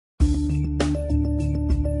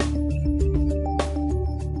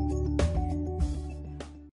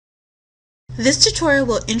This tutorial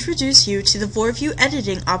will introduce you to the Vorview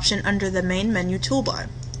editing option under the main menu toolbar.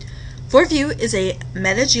 Vorview is a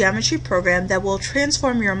meta-geometry program that will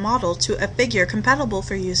transform your model to a figure compatible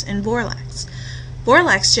for use in Vorlax.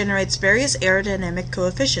 Vorlax generates various aerodynamic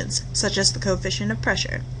coefficients, such as the coefficient of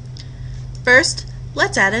pressure. First,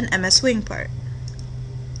 let's add an MS wing part.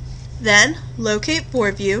 Then, locate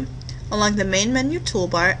Vorview along the main menu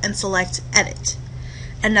toolbar and select Edit.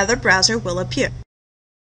 Another browser will appear.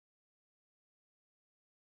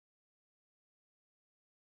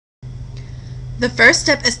 The first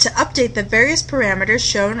step is to update the various parameters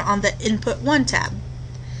shown on the Input 1 tab.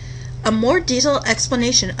 A more detailed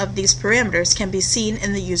explanation of these parameters can be seen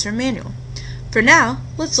in the user manual. For now,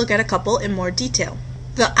 let's look at a couple in more detail.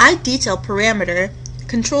 The iDetail parameter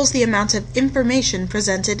controls the amount of information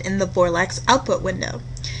presented in the Vorlax output window.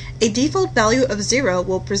 A default value of 0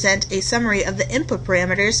 will present a summary of the input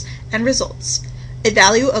parameters and results. A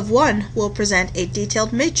value of 1 will present a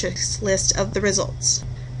detailed matrix list of the results.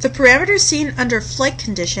 The parameters seen under flight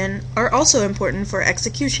condition are also important for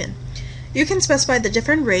execution. You can specify the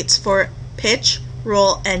different rates for pitch,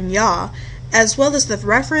 roll, and yaw, as well as the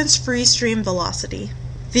reference free stream velocity.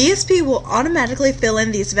 VSP will automatically fill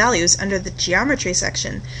in these values under the geometry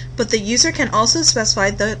section, but the user can also specify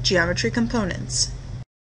the geometry components.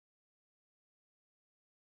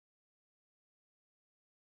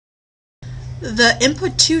 The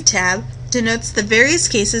Input 2 tab denotes the various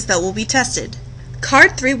cases that will be tested.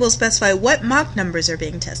 Card 3 will specify what Mach numbers are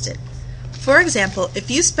being tested. For example,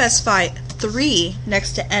 if you specify 3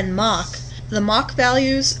 next to n Mach, the Mach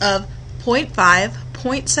values of 0.5,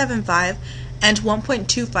 0.75, and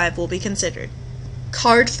 1.25 will be considered.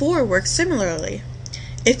 Card 4 works similarly.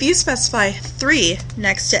 If you specify 3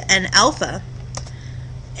 next to n alpha,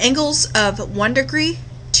 angles of 1 degree,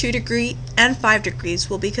 2 degree, and 5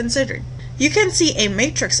 degrees will be considered. You can see a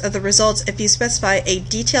matrix of the results if you specify a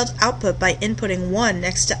detailed output by inputting 1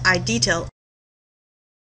 next to iDetail.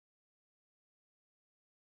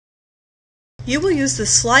 You will use the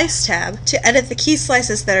Slice tab to edit the key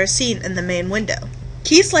slices that are seen in the main window.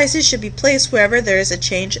 Key slices should be placed wherever there is a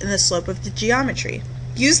change in the slope of the geometry.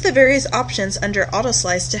 Use the various options under Auto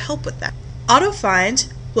Slice to help with that. Auto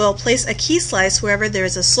Find will place a key slice wherever there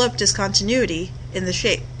is a slope discontinuity in the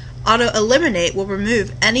shape. Auto Eliminate will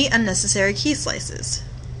remove any unnecessary key slices.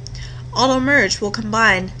 Auto Merge will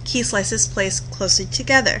combine key slices placed closely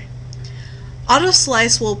together. Auto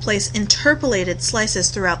Slice will place interpolated slices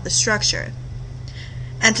throughout the structure.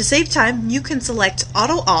 And to save time, you can select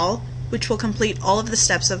Auto All, which will complete all of the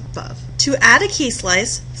steps above. To add a key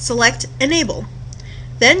slice, select Enable.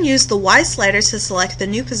 Then use the Y slider to select the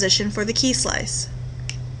new position for the key slice.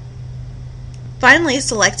 Finally,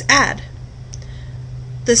 select Add.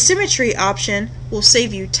 The Symmetry option will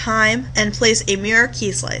save you time and place a mirror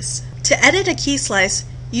key slice. To edit a key slice,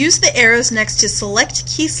 use the arrows next to Select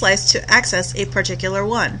Key Slice to access a particular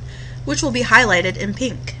one, which will be highlighted in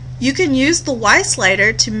pink. You can use the Y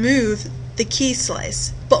slider to move the key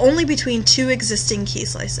slice, but only between two existing key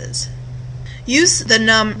slices. Use the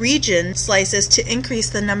Num region slices to increase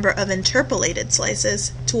the number of interpolated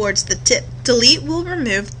slices towards the tip. Delete will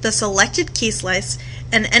remove the selected key slice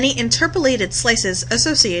and any interpolated slices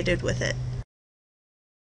associated with it.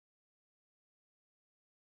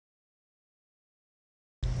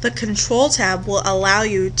 The Control tab will allow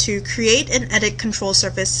you to create and edit control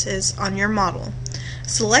surfaces on your model.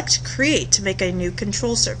 Select Create to make a new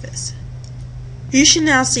control surface. You should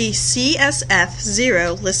now see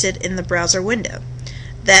CSF0 listed in the browser window.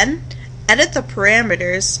 Then, edit the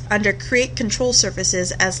parameters under Create Control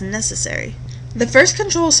Surfaces as necessary. The first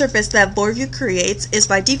control surface that Vorview creates is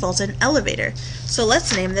by default an elevator, so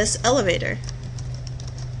let's name this Elevator.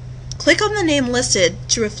 Click on the name listed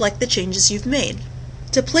to reflect the changes you've made.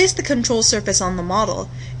 To place the control surface on the model,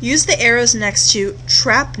 use the arrows next to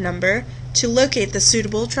Trap Number to locate the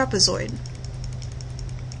suitable trapezoid.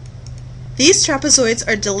 These trapezoids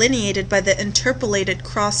are delineated by the interpolated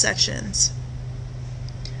cross-sections.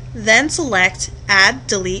 Then select Add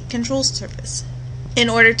Delete Control Surface. In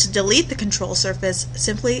order to delete the control surface,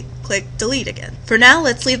 simply click Delete again. For now,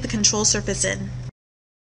 let's leave the control surface in.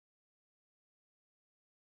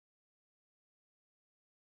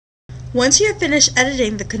 Once you have finished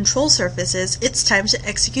editing the control surfaces, it's time to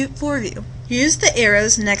execute Vorview. Use the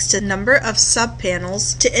arrows next to Number of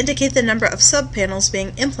Subpanels to indicate the number of subpanels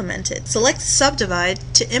being implemented. Select Subdivide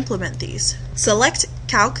to implement these. Select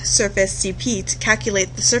Calc Surface CP to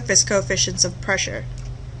calculate the surface coefficients of pressure.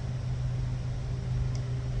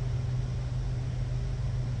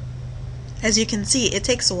 As you can see, it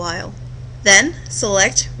takes a while. Then,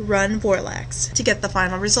 select Run Vorlax to get the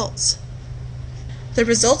final results. The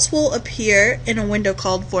results will appear in a window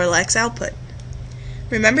called Vorlax Output.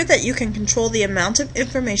 Remember that you can control the amount of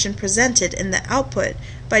information presented in the output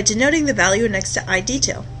by denoting the value next to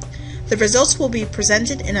iDetail. The results will be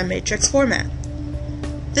presented in a matrix format.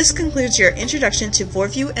 This concludes your introduction to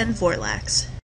Vorview and Vorlax.